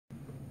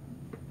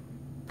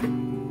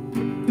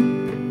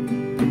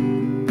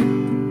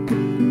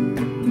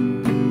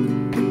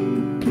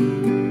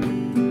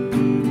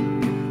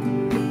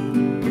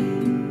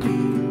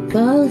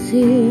is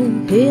here,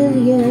 hear the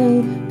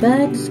yell,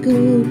 back to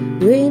school,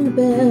 ring the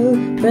bell,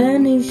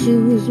 brand new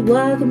shoes,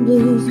 walking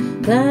blues,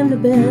 climb the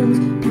bends,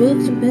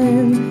 books and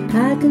pens.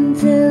 I can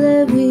tell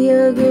that we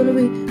are gonna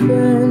be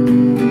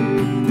friends.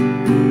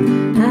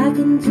 I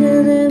can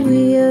tell that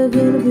we are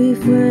gonna be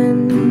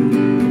friends.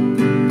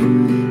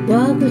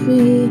 Walk with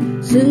me,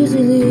 Susie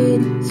Lee,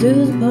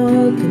 through the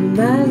park and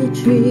by the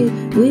tree.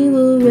 We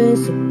will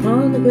rest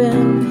upon the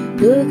ground,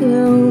 look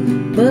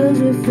around, bugs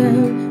we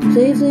found.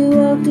 Safely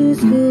walk to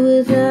school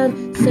without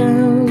a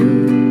sound.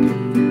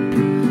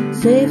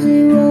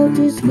 Safely walk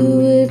to school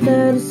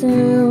without a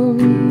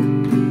sound.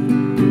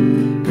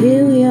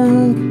 Here we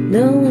are,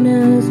 no one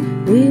else.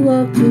 We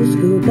walk to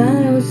school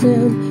by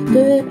ourselves.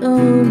 Dirt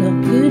on our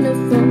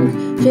uniforms,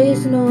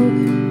 chasing all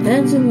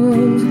handsome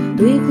homes.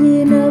 We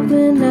clean up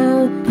and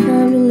now it's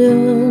time to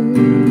learn.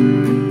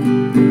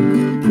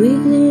 We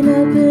clean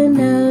up and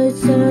now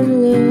it's time to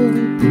learn.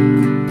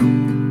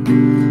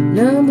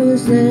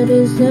 Numbers,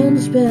 letters, learn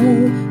to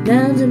spell,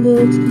 nouns and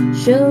books,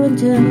 show and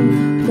tell.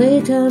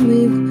 Playtime,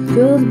 we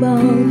throw the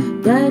ball,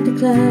 back to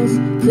class,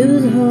 through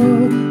the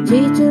hall.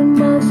 Teacher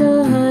marks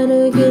our height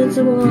against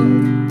the wall.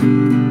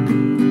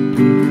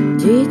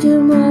 Teacher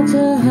marks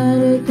our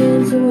height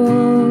against the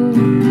wall.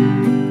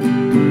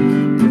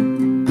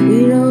 We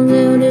don't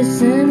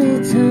notice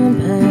any time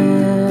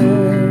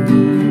pass.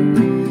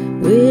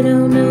 We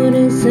don't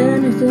notice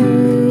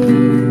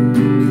anything.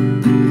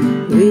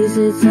 We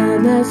sit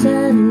side by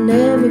side in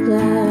every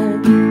class.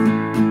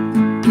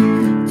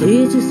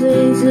 Teacher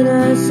thinks that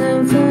I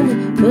sound funny,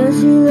 but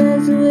she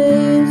likes the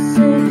way you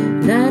sing.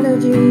 Night I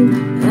dream,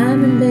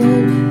 I'm in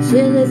bed,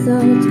 silly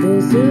thoughts go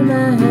through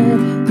my head.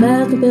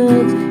 About the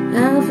bugs,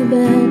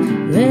 alphabet,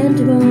 when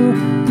tomorrow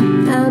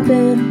I'll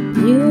bet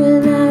you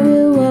and I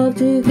will walk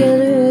together.